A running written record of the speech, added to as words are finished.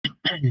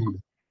Hi,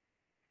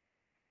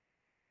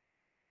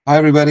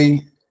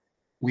 everybody.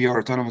 We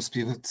are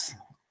AutonomousPivot.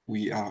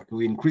 We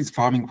increase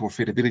farming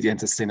profitability and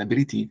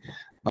sustainability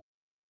by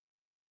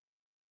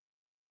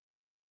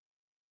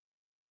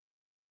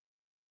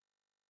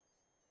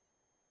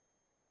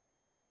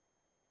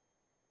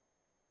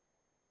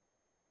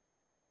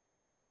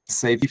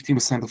save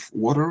 15% of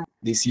water.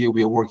 This year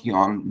we are working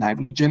on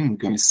nitrogen. We're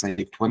going to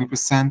save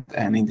 20%,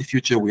 and in the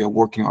future we are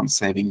working on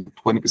saving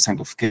 20%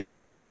 of chemicals.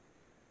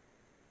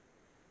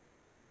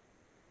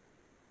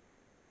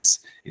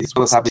 It's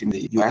well established in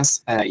the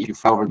US. If you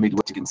follow the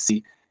Midwest, you can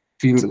see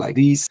fields like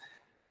these.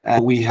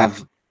 We are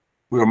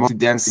mostly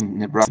dense in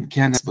Nebraska and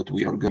Kansas, but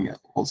we are going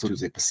also to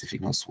the Pacific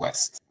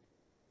Northwest.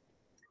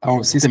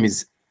 Our system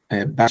is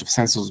a batch of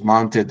sensors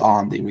mounted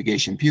on the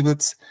irrigation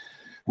pivots.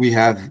 We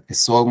have a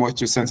soil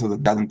moisture sensor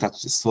that doesn't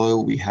touch the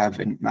soil. We have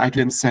a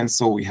nitrogen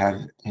sensor. We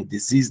have a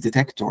disease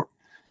detector.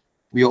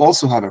 We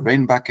also have a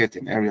rain bucket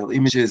and aerial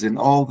images, and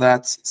all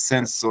that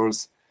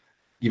sensors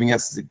giving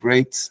us the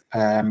great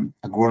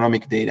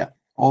agronomic data.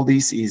 All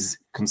this is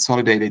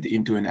consolidated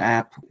into an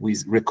app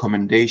with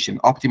recommendation,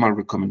 optimal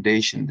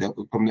recommendation. The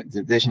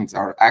recommendations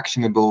are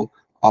actionable,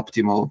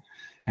 optimal,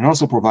 and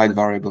also provide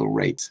variable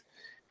rates.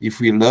 If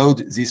we load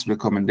this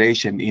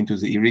recommendation into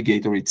the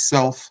irrigator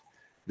itself,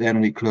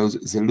 then we close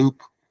the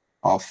loop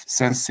of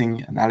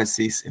sensing,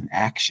 analysis, and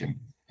action.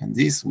 And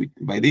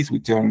by this, we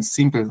turn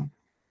simple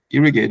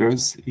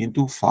irrigators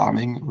into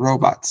farming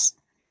robots.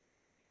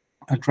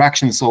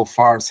 Attraction so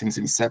far since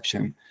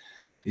inception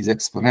is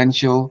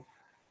exponential.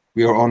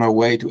 We are on our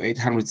way to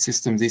 800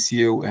 systems this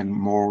year and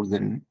more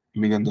than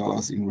 $1 million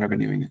in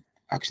revenue,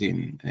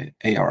 in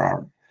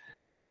ARR.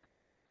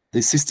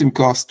 The system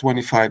costs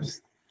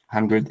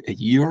 $2,500 a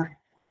year,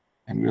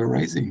 and we are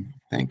raising.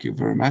 Thank you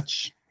very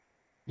much.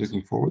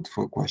 Looking forward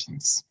for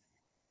questions.